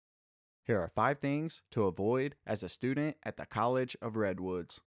Here are 5 things to avoid as a student at the College of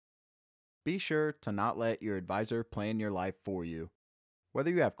Redwoods. Be sure to not let your advisor plan your life for you.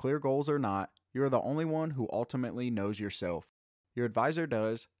 Whether you have clear goals or not, you are the only one who ultimately knows yourself. Your advisor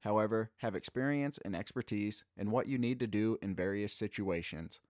does, however, have experience and expertise in what you need to do in various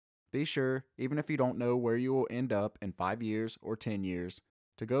situations. Be sure, even if you don't know where you will end up in 5 years or 10 years,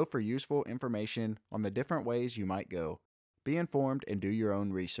 to go for useful information on the different ways you might go. Be informed and do your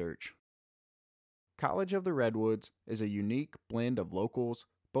own research. College of the Redwoods is a unique blend of locals,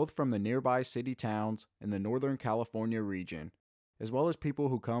 both from the nearby city towns in the Northern California region, as well as people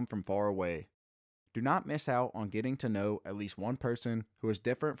who come from far away. Do not miss out on getting to know at least one person who is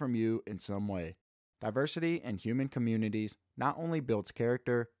different from you in some way. Diversity in human communities not only builds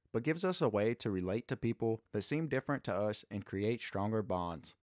character, but gives us a way to relate to people that seem different to us and create stronger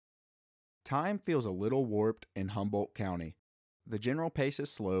bonds. Time feels a little warped in Humboldt County. The general pace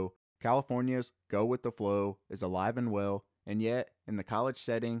is slow, California's go with the flow is alive and well, and yet, in the college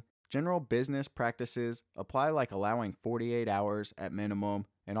setting, general business practices apply, like allowing 48 hours at minimum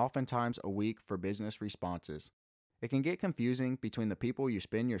and oftentimes a week for business responses. It can get confusing between the people you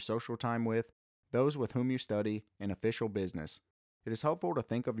spend your social time with, those with whom you study, and official business. It is helpful to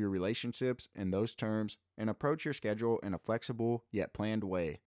think of your relationships in those terms and approach your schedule in a flexible yet planned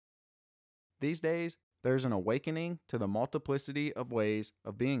way. These days, there's an awakening to the multiplicity of ways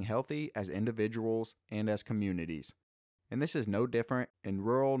of being healthy as individuals and as communities. And this is no different in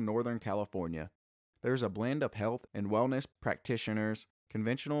rural Northern California. There's a blend of health and wellness practitioners,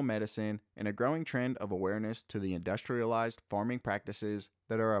 conventional medicine, and a growing trend of awareness to the industrialized farming practices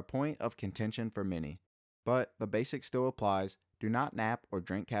that are a point of contention for many. But the basic still applies: do not nap or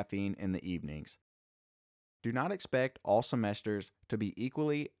drink caffeine in the evenings. Do not expect all semesters to be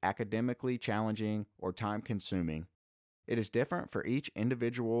equally academically challenging or time-consuming. It is different for each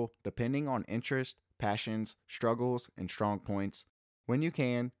individual depending on interest, passions, struggles, and strong points. When you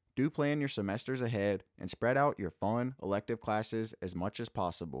can, do plan your semesters ahead and spread out your fun, elective classes as much as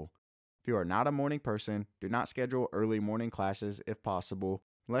possible. If you are not a morning person, do not schedule early morning classes if possible,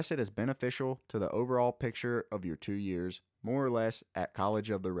 unless it is beneficial to the overall picture of your 2 years, more or less, at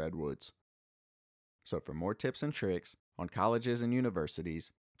College of the Redwoods. So for more tips and tricks on colleges and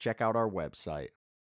universities, check out our website.